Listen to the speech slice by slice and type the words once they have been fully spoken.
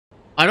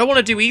I don't want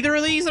to do either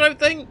of these, I don't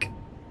think.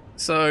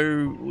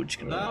 So, we're just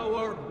gonna... Thou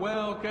art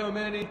welcome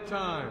any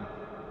time.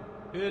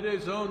 It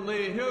is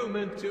only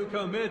human to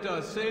commit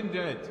a sin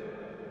debt.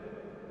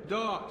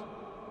 Dot.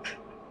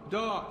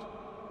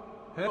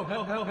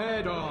 Hell,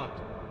 hey, dot.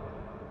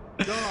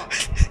 Dot.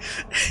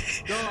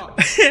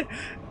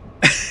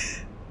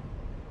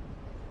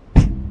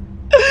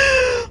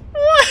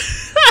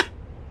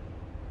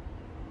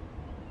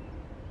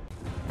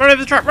 Run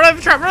over the trap, run over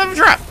the trap, run over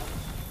the trap!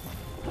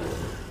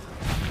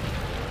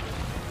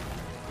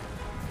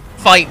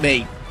 Fight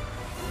me.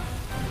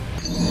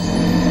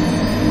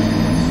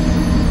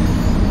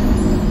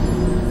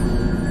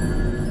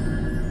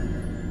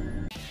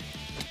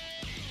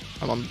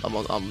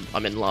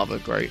 I'm in lava,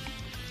 great.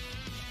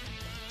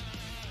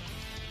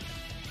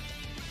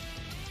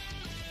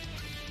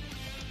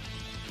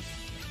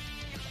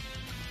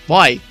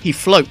 Why? He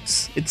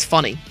floats. It's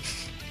funny.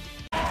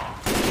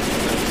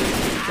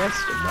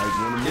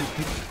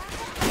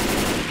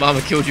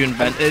 Mama killed you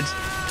invented.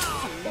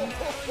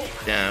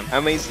 Damn. I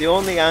mean, it's the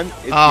only no.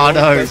 You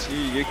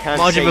can't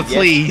Majima, say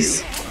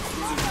please. Yes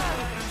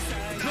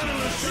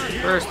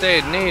First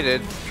aid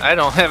needed. I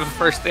don't have a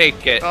first aid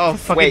kit. Oh,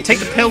 fucking take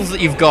the pills that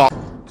you've got.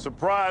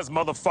 Surprise,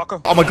 motherfucker.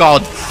 Oh my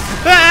god.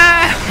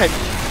 Ah!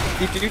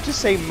 Did you just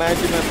say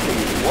Majima,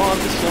 please? What are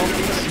the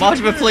zombies?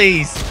 Majima,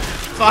 please.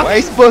 Fuck.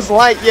 Where's Buzz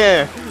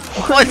Lightyear?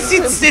 What?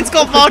 It's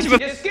got Majima.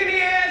 You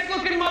skinny ass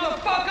looking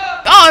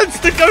motherfucker! Oh, it's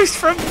the ghost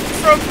from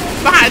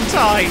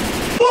Manti.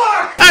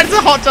 Fuck! That's a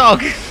hot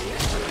dog.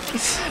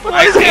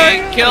 I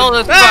can't kill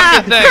this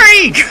fucking thing.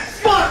 Krieg!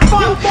 Fuck!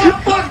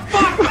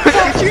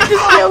 Did you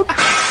just yell?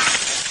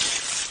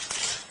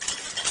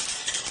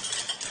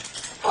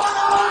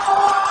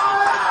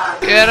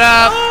 Get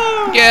up!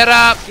 Get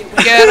up!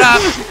 Get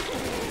up!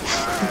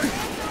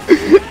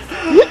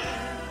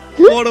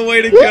 What a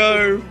way to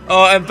go!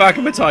 Oh, and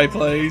Bakumatai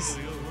plays.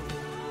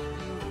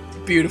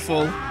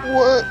 Beautiful.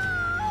 What?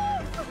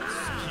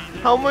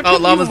 How much? Oh,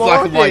 have Llama's you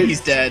black and white. modded?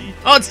 He's dead.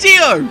 Oh, it's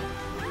Dio!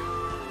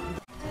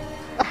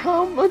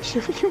 How much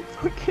have you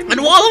fucking? And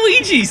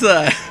Waluigi's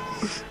there.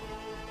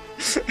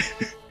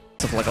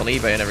 Stuff like on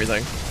eBay and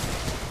everything.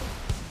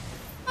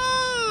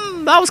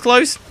 That was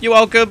close. You're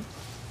welcome.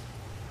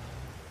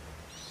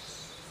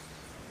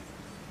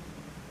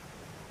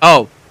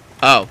 Oh.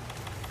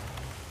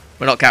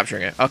 We're not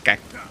capturing it. Okay.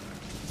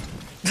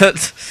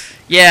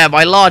 Yeah,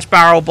 my large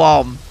barrel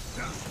bomb.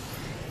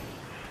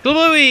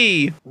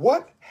 Bluey!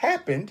 What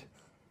happened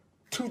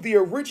to the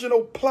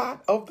original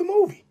plot of the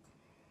movie?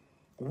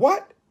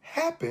 What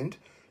happened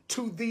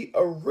to the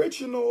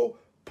original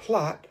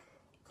plot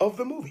of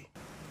the movie?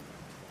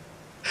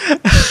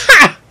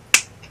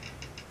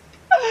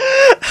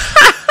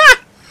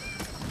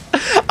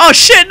 Oh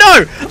shit,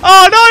 no!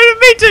 Oh no, I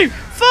didn't mean to!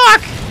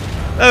 Fuck!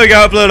 There we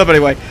go, I blew it up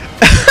anyway.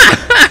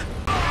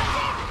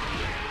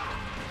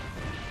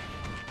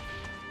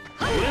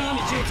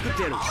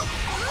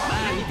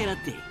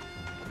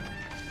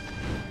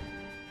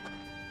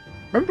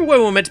 Remember when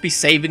we were meant to be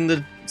saving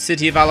the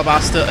city of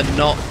Alabaster and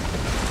not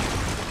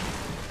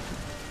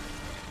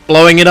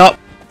blowing it up?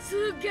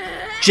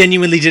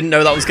 Genuinely didn't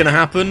know that was gonna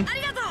happen.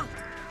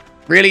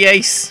 Really,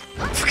 Ace?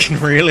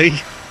 Fucking really?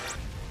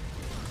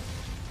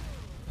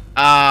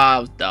 Ah, I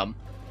was dumb.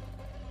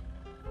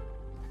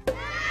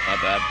 My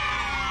bad.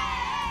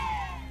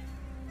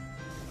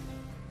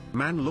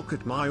 Man, look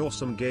at my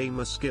awesome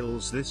gamer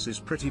skills. This is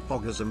pretty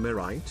poggers, am I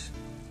right?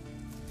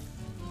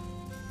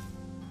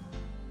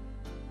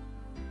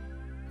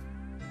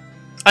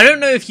 I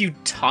don't know if you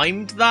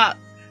timed that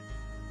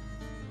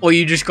or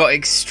you just got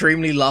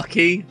extremely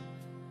lucky.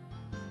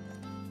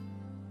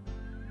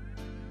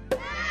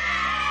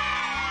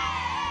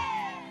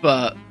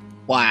 But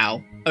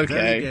wow. Okay.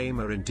 Very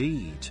gamer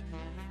indeed.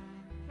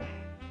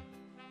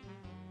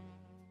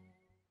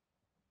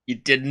 You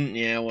didn't?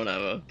 Yeah,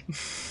 whatever.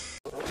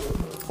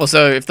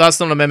 Also, if that's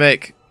not a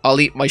mimic,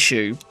 I'll eat my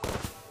shoe.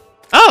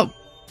 Oh!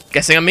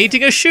 Guessing I'm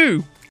eating a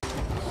shoe.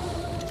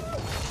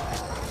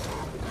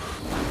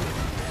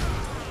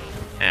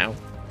 Ow.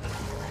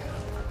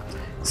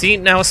 See,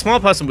 now a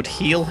smart person would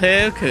heal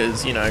here,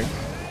 because, you know,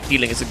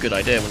 healing is a good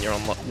idea when you're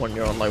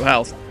on low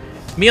health.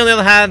 Me, on the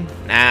other hand,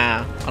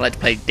 nah, I like to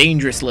play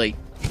dangerously.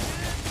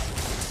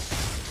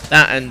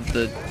 That and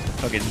the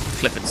fucking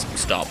Clifford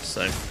stops,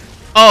 so...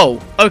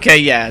 Oh, okay,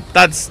 yeah,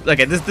 that's...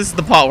 Okay, this is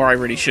the part where I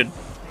really should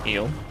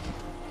heal.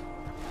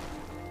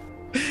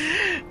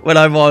 When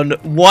I'm on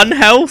 1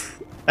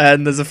 health,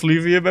 and there's a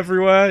fluvium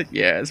everywhere,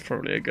 yeah, it's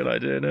probably a good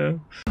idea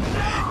now.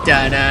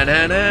 Da da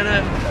da da da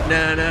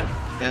da da da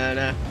da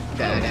da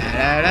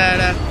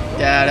da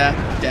da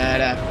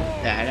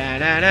da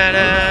da da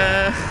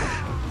da.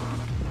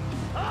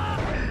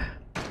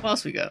 What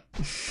else we got?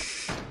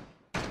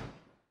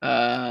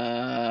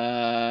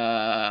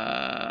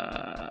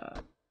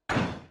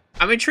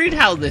 I'm intrigued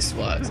how this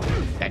works.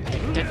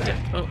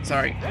 Oh,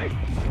 sorry.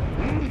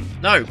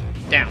 No,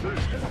 down.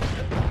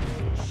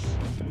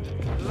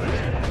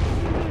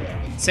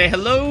 Say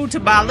hello to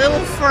my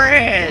little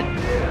friend.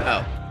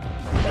 Oh.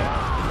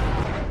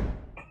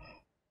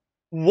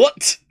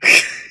 What?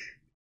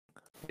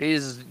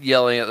 He's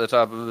yelling at the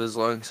top of his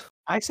lungs.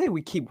 I say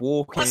we keep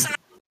walking. Listen,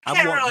 I I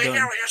can't want really done.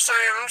 hear what you're saying.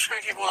 I'm just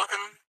gonna keep walking.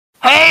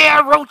 Hey,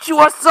 I wrote you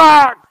a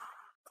song!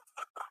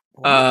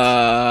 Songs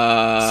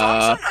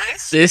are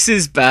nice. This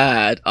is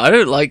bad. I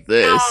don't like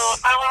this. No,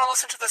 I want to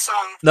listen to the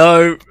song.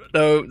 No,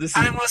 this is.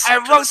 I'm listening I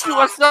to the wrote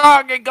you a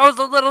song. It goes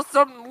a little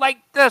something like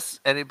this.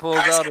 And he pulls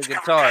out a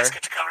guitar.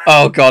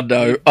 Oh god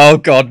no! Oh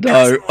god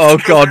no! Oh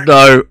god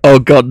no! Oh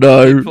god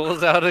no!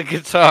 Pulls out a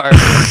guitar.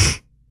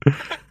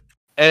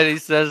 And he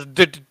says,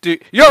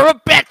 "You're a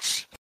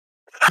bitch!"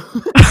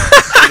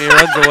 And he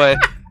runs away.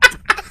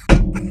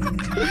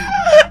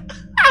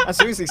 As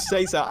soon as he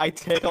says that, I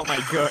take out my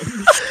gun.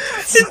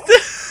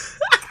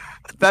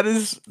 That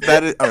is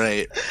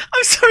alright.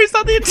 I'm sorry, is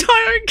that the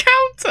entire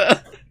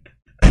encounter?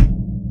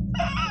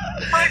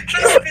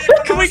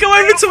 Can we go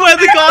over to where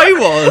the guy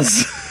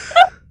was?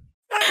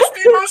 That's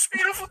the most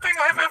beautiful thing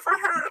I've ever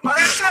heard in my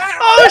entire life.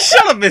 Oh,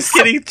 shut up, Miss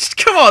Kitty.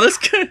 Come on, let's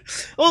go.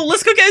 Well,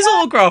 let's go get his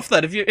autograph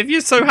then. If you're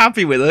so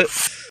happy with it.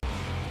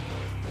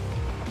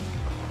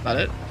 That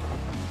it?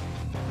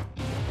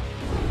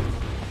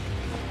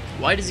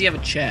 Why does he have a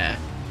chair?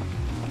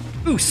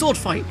 Ooh, sword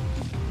fight.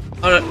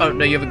 Oh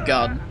no, you have a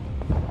gun.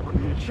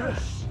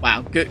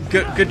 Wow,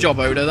 good job,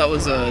 Oda. That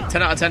was a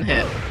 10 out of 10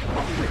 hit.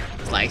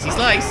 Slicey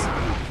slice.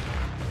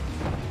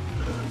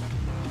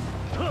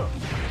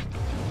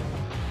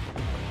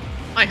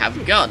 I have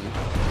a gun.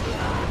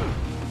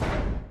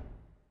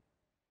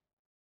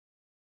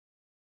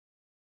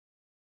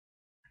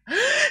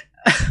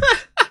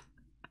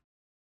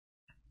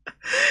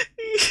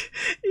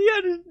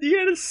 he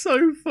had a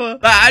sofa.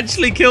 That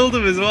actually killed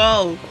him as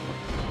well.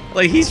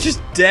 Like, he's just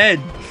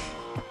dead.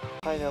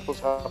 Pineapples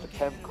have a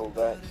chemical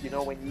that, you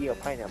know, when you eat a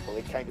pineapple,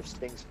 it kind of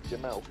stings your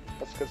mouth.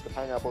 That's because the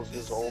pineapple's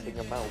dissolved in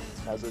your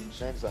mouth as an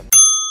enzyme.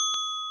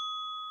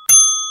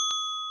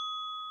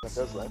 That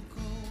does that.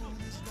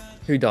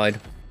 Who died?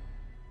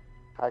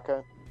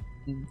 Hacker.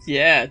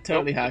 Yeah,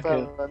 totally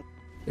hacker.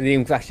 Did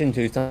he crash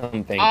into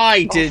something?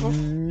 I did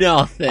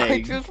nothing.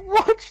 I just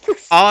watched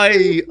this.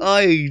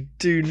 I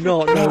do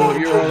not know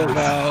what you're on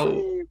about.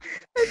 And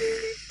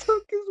he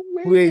took his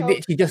wing We're out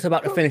literally just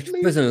about to finish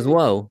prison as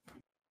well.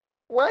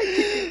 Why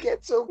did you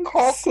get so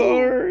cocky?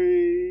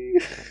 Sorry.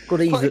 God,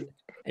 he's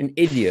an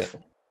idiot.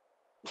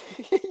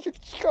 You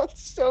got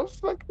so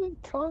fucking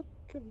cocky.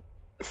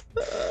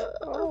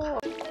 Oh.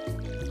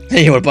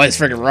 Hey, you wanna buy this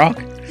freaking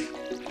rock?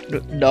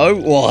 No?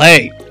 Well,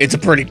 hey, it's a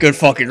pretty good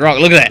fucking rock.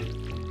 Look at that.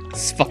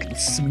 It's fucking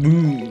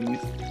smooth.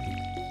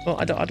 Well,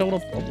 I don't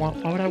want to.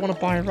 Why would I want to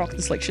buy a rock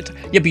that's like shit?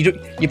 Yeah, but you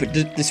don't. Yeah, but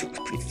this rock's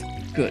pretty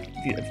fucking good.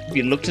 Have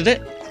you looked at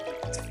it?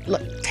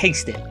 Look,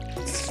 taste it.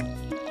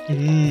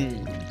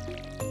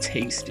 Mmm,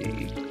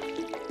 tasty.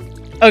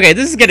 Okay,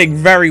 this is getting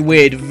very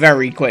weird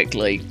very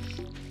quickly.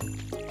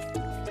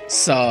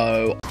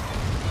 So,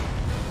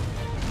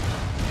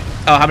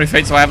 oh, how many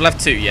faints do I have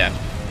left? 2, yeah.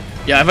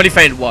 Yeah, I've only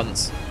fainted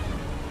once.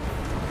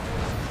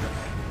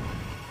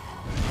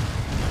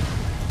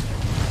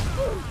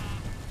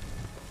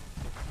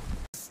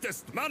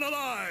 Man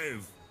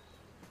alive.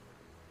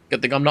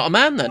 Good thing I'm not a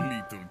man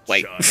then.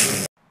 Wait.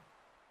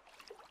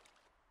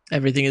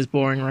 Everything is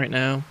boring right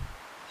now.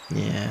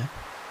 Yeah.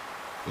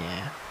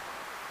 Yeah.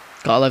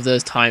 Gotta love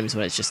those times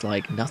when it's just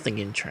like nothing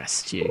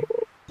interests you.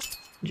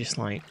 You're just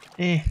like,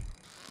 eh.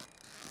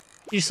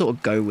 You just sort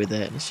of go with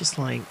it and it's just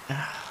like,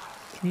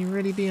 can you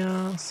really be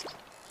arsed?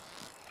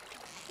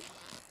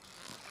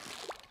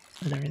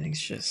 And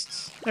everything's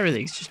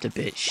just a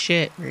bit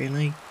shit,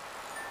 really.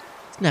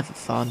 It's never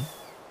fun.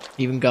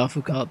 Even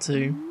Garfield Kart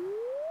 2.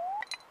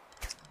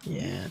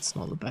 Yeah, it's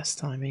not the best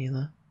time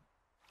either.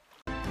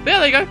 But yeah,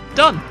 there you go.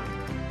 Done.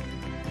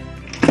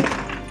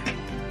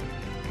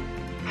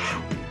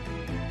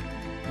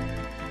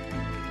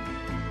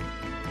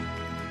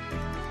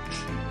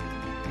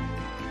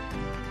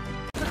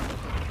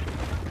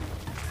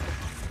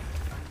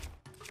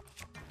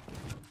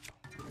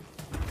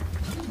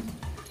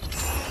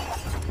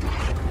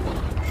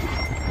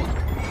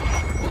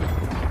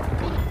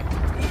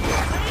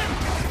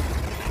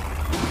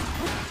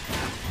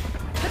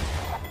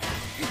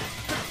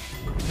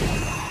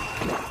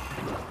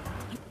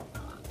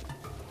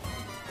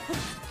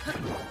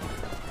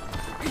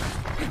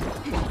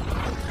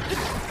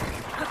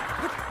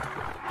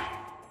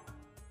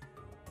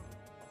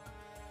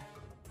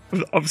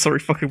 I'm sorry,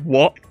 fucking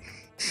what?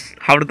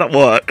 How did that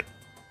work?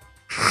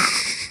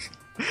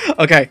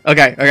 Okay.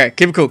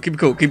 Keep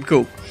it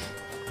cool.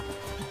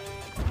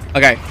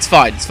 Okay, it's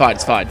fine.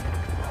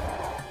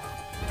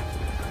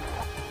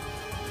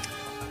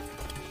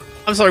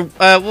 I'm sorry,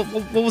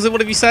 what was it?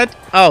 What have you said?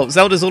 Oh,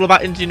 Zelda's all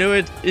about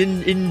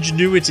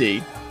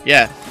ingenuity.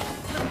 Yeah.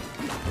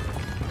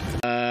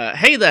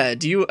 Hey there,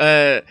 do you,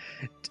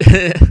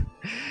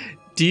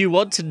 do you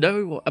want to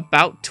know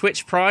about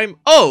Twitch Prime?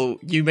 Oh,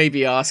 you may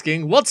be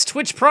asking, what's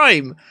Twitch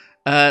Prime?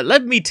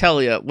 Let me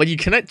tell you, when you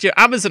connect your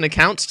Amazon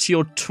account to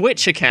your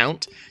Twitch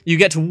account, you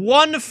get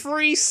 1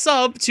 free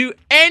sub to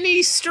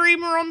any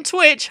streamer on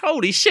Twitch.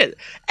 Holy shit.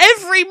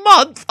 Every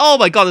month. Oh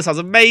my god, this sounds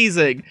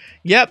amazing.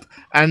 Yep.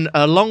 And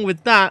along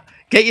with that,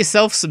 get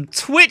yourself some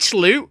Twitch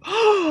loot.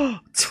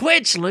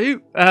 Twitch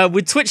loot.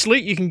 With Twitch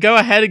loot, you can go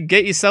ahead and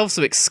get yourself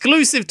some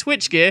exclusive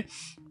Twitch gear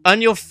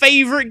and your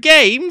favorite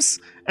games.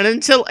 And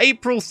until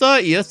April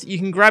 30th, you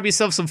can grab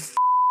yourself some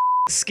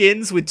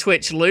skins with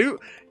Twitch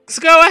loot.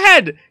 So go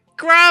ahead,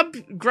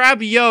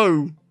 grab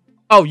your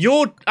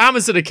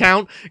Amazon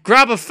account,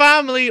 grab a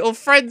family or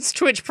friend's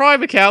Twitch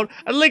Prime account,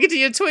 and link it to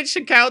your Twitch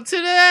account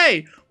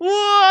today.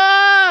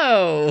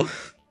 Whoa!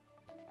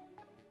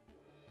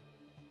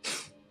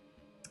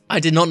 I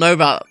did not know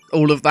about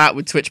all of that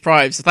with Twitch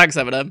Prime, so thanks,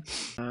 Eminem.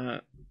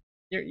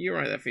 You're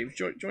right there, Phoebe.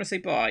 Do you want to say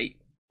bye?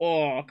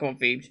 Oh, come on,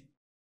 Phoebe.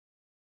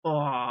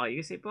 Oh, you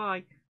can say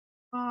bye.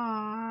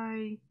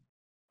 Bye.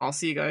 I'll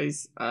see you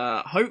guys,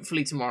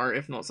 hopefully tomorrow,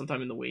 if not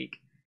sometime in the week.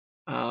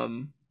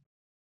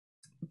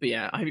 But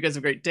yeah, I hope you guys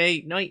have a great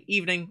day, night,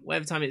 evening,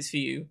 whatever time it is for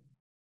you.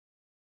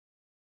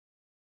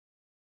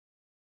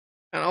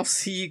 And I'll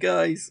see you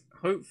guys,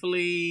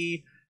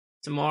 hopefully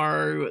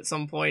tomorrow at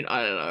some point.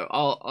 I don't know.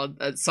 I'll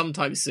at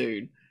sometime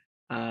soon.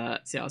 So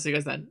yeah, I'll see you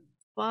guys then.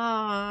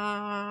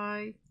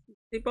 Bye.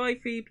 Say bye,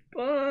 Phoebe.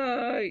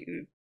 Bye.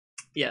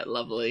 Yeah,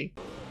 lovely.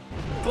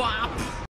 Bop.